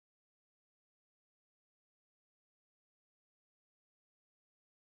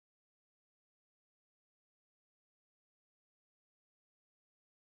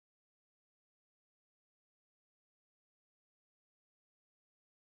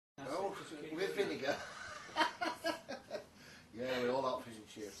with vinegar. Yeah, we all like fish and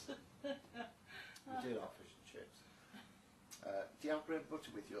chips. We do like fish and chips. Do you have bread and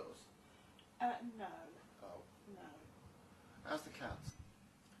butter with yours? No. Oh. No. How's the cats?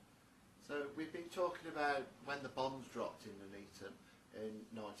 So we've been talking about when the bombs dropped in Nuneaton in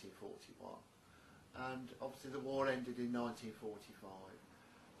 1941, and obviously the war ended in 1945.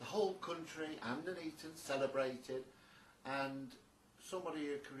 The whole country and Nuneaton celebrated, and somebody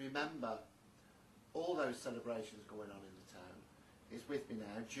who can remember all those celebrations going on in the town is with me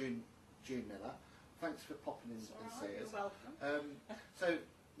now, June Miller. Thanks for popping in and seeing us. You're welcome. So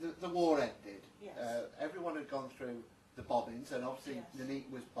the war ended. Yes. Everyone had gone through the bombings, and obviously Yes.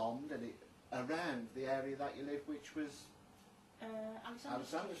 Nuneaton was bombed, and it around the area that you live, which was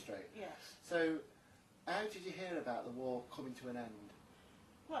Alexander Street. Yes. So, how did you hear about the war coming to an end?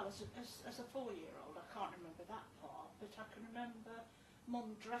 Well, as a 4-year-old, I can't remember that part, but I can remember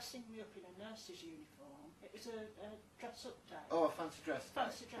Mum dressing me up in a nurse's uniform. It was a dress-up day. Oh, a fancy dress.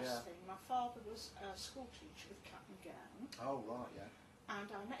 Fancy dress yeah. thing. My father was a school teacher with cap and gown. Oh, right, yeah. And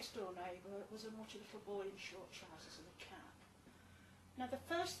our next door neighbour was a naughty little boy in short trousers and a cap. Now the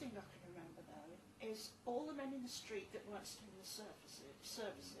first thing I can remember though is all the men in the street that weren't still in the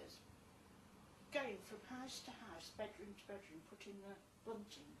services going from house to house, bedroom to bedroom, putting the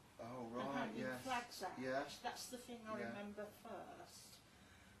bunting Oh, and right, handing yes. flags out. Yeah. That's the thing I Yeah. remember first.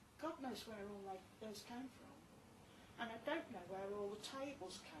 God knows where all those came from. And I don't know where all the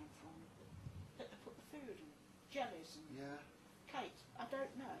tables came from that they put the food and jellies and Yeah. cake. I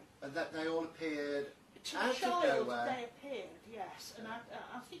don't know. And that they all appeared To out a of child, nowhere. they appeared, yes. And Yeah.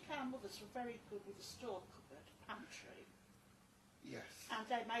 I think our mothers were very good with the store cupboard, pantry. Yes. And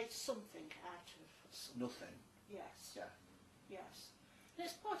they made something out of something. Nothing. Yes. Yeah. Yes. And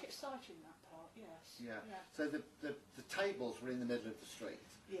it's quite exciting, that part, yes. Yeah. Yeah. So the tables were in the middle of the street.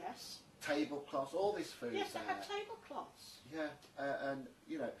 Yes. Tablecloths, all this food Yes, they there. had tablecloths. Yeah, and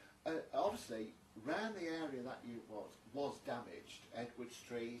you know, obviously, round the area that you was damaged, Edward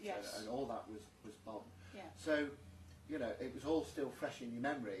Street, Yes. and all that was bombed. Yeah. So, you know, it was all still fresh in your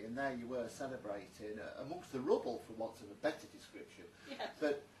memory, and there you were celebrating amongst the rubble, for want of a better description. Yes.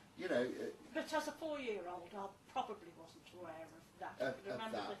 But you know, But as a 4-year-old, I probably wasn't aware of that. I could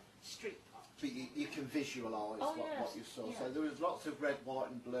remember that. the street part. but you can visualise Oh, what yes. you saw. Yeah. So there was lots of red, white,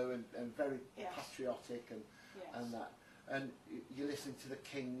 and blue, and very Yes. patriotic, and Yes. that. And you listen to the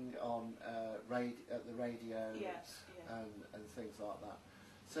King on at the radio. Yes, yeah. And things like that.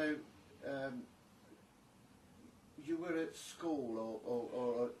 So, you were at school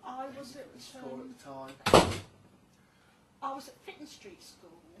or I was at school at the time? I was at Fitton Street School.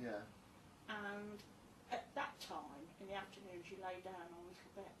 Yeah. And at that time, in the afternoons, you lay down on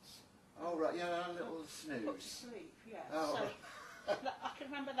little beds. Oh, right, yeah, a little Put to snooze. sleep, yes. Oh, so right. I can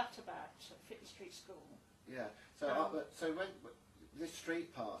remember that about Fitton Street School. Yeah. So, so when this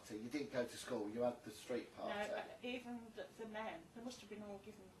street party, you didn't go to school, you had the street party. No, even the men, they must have been all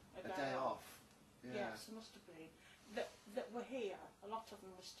given a day off. Yeah. Yes, there must have been. That were here, a lot of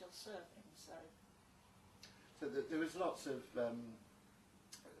them were still serving, so... So there was lots of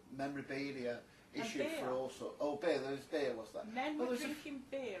memorabilia issued beer. for all sorts. Oh, beer, there was beer, was there? Men Well, were there was drinking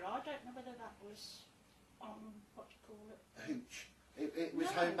beer. I don't know whether that was on, what do you call it? hooch. It was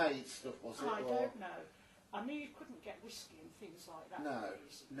No. homemade stuff, was it? I or? don't know. I knew you couldn't get whiskey and things like that. No, for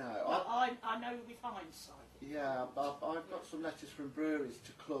these. no. Well, I know with hindsight. Yeah, I've got some letters from breweries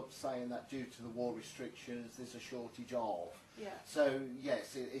to clubs saying that due to the war restrictions, there's a shortage of. Yeah. So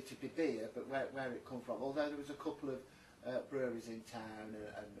yes, it'd be beer, but where it come from? Although there was a couple of breweries in town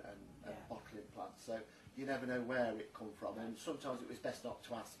and bottling plants, so you never know where it come from. And sometimes it was best not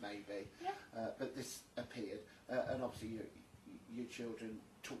to ask, maybe. Yeah. But this appeared, and obviously your children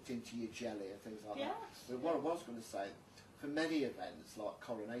tucked into your jelly and things like that. Yes. But what I was going to say, for many events like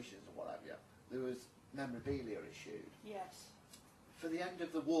coronations and what have you, there was memorabilia issued. Yes. For the end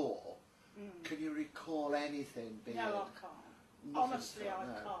of the war, can you recall anything being... No, I can't. Nothing Honestly, at all, I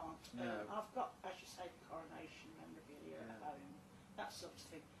no. can't. No. I've got, as you say, coronation memorabilia at home, that sort of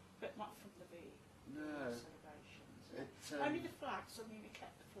thing, but not from the big No. celebrations. It, Only the flags. I mean, we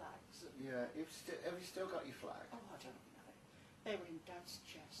kept the flags. Yeah, have you still got your flag? Oh, I don't know. They were in Dad's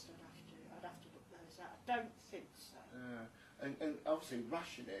chest. I'd have to look those out. I don't think so. And obviously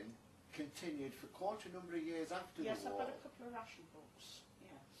rationing continued for quite a number of years after Yes, the I've war. got a couple of ration books.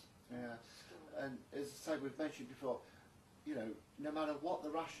 Yes. Yeah. Still. And as I say, we've mentioned before, you know, no matter what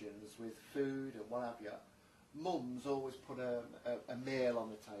the rations with food and what have you, Mum's always put a meal on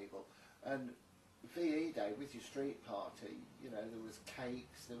the table. And VE Day, with your street party, you know, there was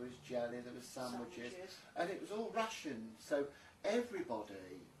cakes, there was jelly, there was sandwiches. And it was all rationed, so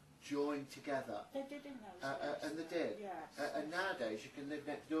everybody join together. They did in those days. And they did. Yes. And nowadays you can live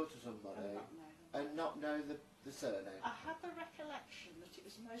next door to somebody and not know the surname. I have a recollection that it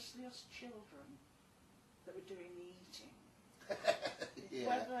was mostly us children that were doing the eating. Yeah.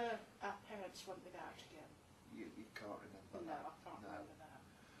 Whether our parents went without again. You can't remember No, that. I can't remember that.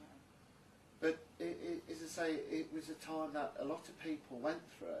 No. But as I say, it was a time that a lot of people went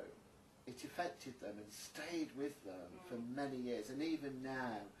through. It affected them and stayed with them for many years. And even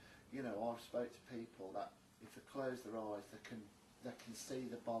now, you know, I've spoke to people that if they close their eyes, they can see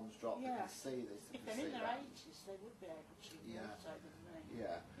the bombs drop. Yeah. They can see this. They If can they're see in their that. 80s, they would be able to Yeah. more so than me.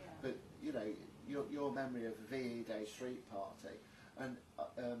 Yeah. Yeah. But you know, your memory of the VE Day street party, and I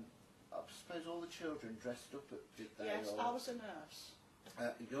suppose all the children dressed up, did they? Yes, or, I was a nurse.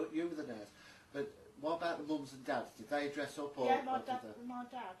 you were the nurse. But what about the mums and dads? Did they dress up? Or, Yeah, my or did dad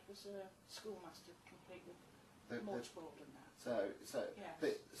was a schoolmaster, complete with the motorboard and that.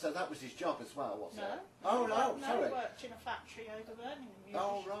 Yes. So that was his job as well, wasn't No. it? Oh no, No, sorry. he worked in a factory over Birmingham.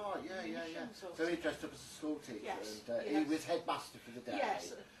 Oh right, yeah. Munitions or So he dressed up as a school teacher, Yes, and he yes. was headmaster for the day.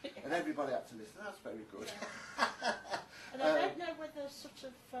 Yes. And everybody had to listen. That's very good. Yeah. And I don't know whether sort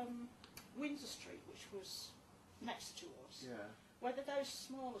of Windsor Street, which was next to us, Yeah. whether those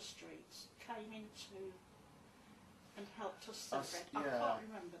smaller streets came into and helped us Us, celebrate. yeah. I can't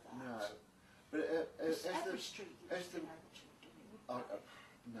remember that. No. But Because as every the street you as would the be able to do it, wouldn't it?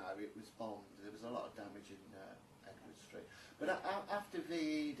 no, it was bombed. There was a lot of damage in Edward Street. But after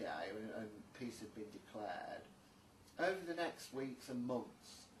VE Day and peace had been declared, over the next weeks and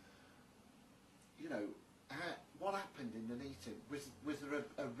months, you know, what happened in Nuneaton? Was there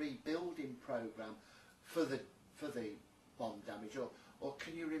a rebuilding programme for the bomb damage, or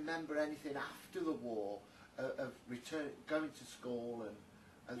can you remember anything after the war of going to school and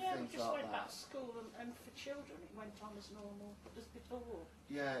Yeah, we things just like went that? back to school and for children it went on as normal as before.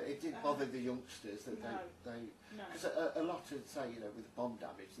 Yeah, it didn't bother the youngsters that No. they No. because a lot of say, you know, with bomb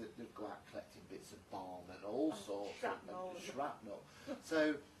damage, they'd go out collecting bits of bomb and all sorts shrapnel. of shrapnel.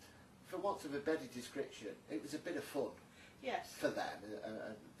 So, for want of a better description, it was a bit of fun Yes. for them,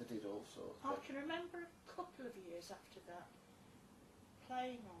 and they did all sorts. I But can remember a couple of years after that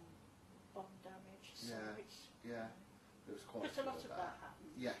playing on bomb damage. So Yeah. it's, yeah, there was quite but a lot bit of that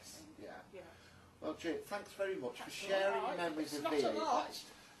happened. Yes, yeah. Yeah. Well, Jim, thanks very much for That's sharing all your right. memories It's of not VE. a lot.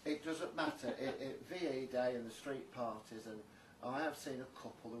 It doesn't matter. VE Day and the street parties, and I have seen a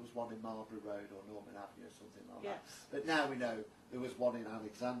couple. There was one in Marlborough Road or Norman Avenue or something like that. Yes. But now we know there was one in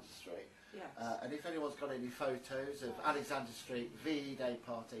Alexander Street. Yes. And if anyone's got any photos of Alexander Street VE Day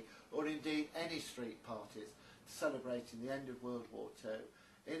party, or indeed any street parties celebrating the end of World War II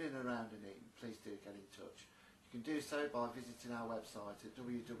in and around Nuneaton, please do get in touch. You can do so by visiting our website at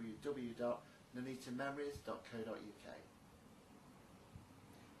www.nuneatonmemories.co.uk.